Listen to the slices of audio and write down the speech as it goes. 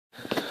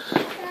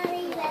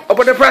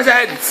Open the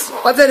presents!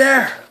 What's in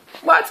there?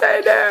 What's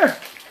in there?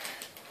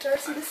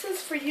 Darcy, this is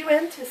for you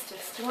and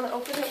Tistis. Do you want to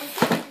open it with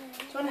him?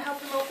 Do you want to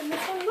help him open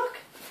this one? Look.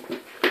 Do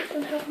you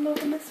want to help him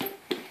open this one?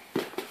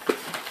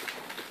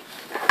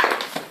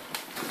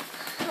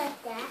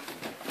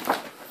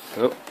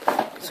 Oh,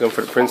 he's going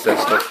for the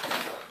princess stuff.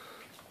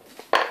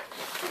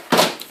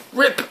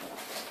 Rip!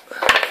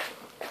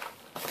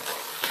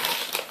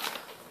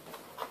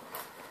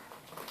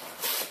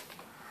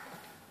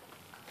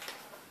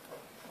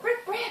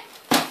 Rip, rip!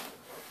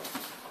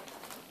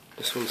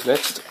 This one's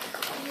next.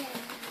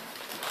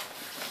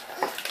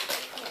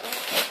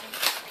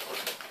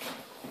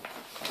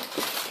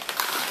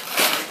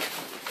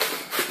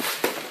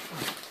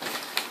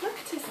 Look,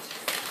 Tistis.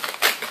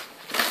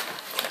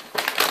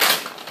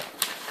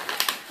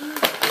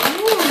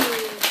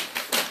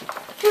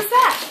 Who's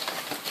that?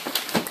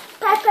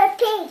 Peppa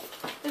Pig.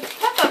 It's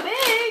Peppa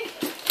Pig.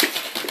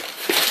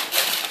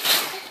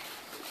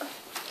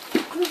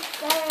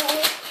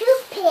 Two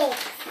pigs.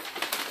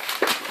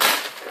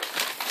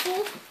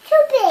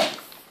 Two pigs.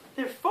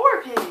 There are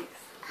 4 pigs.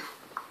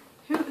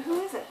 Who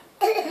is it?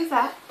 Who's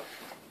that?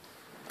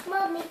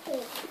 Mommy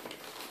pig.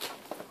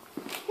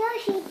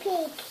 Yoshi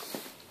pig.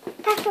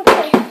 Peppa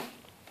Pig.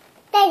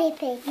 Daddy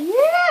pig.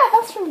 Yeah,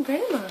 that's from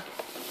Grandma.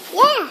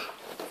 Yeah.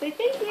 Say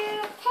thank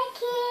you.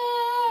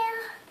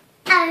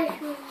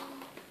 Thank you.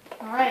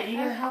 Alright, you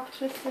gonna help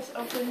Tistis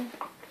open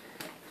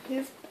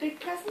his big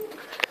present?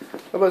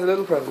 How about the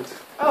little present?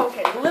 Oh,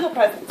 okay, the little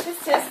present.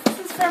 Tistis, this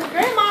is from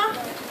Grandma.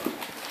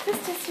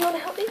 Tistis, you wanna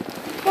help me?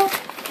 Oh,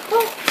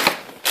 oh.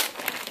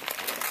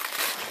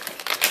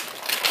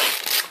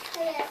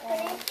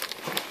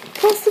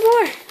 Pull some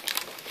more.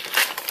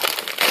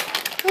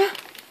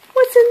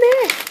 What's in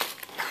there?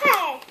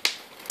 Car.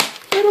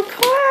 Little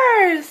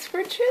cars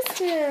for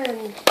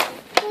Tristan.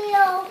 We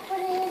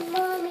open it,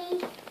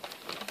 Mommy.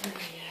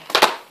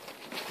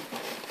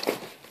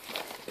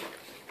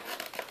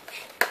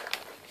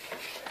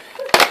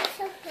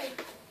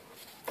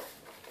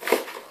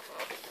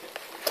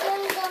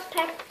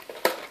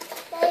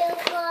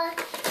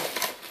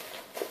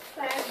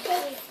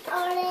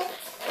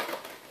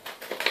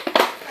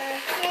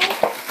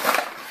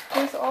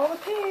 There's all the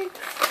pigs.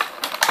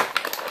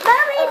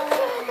 Mommy,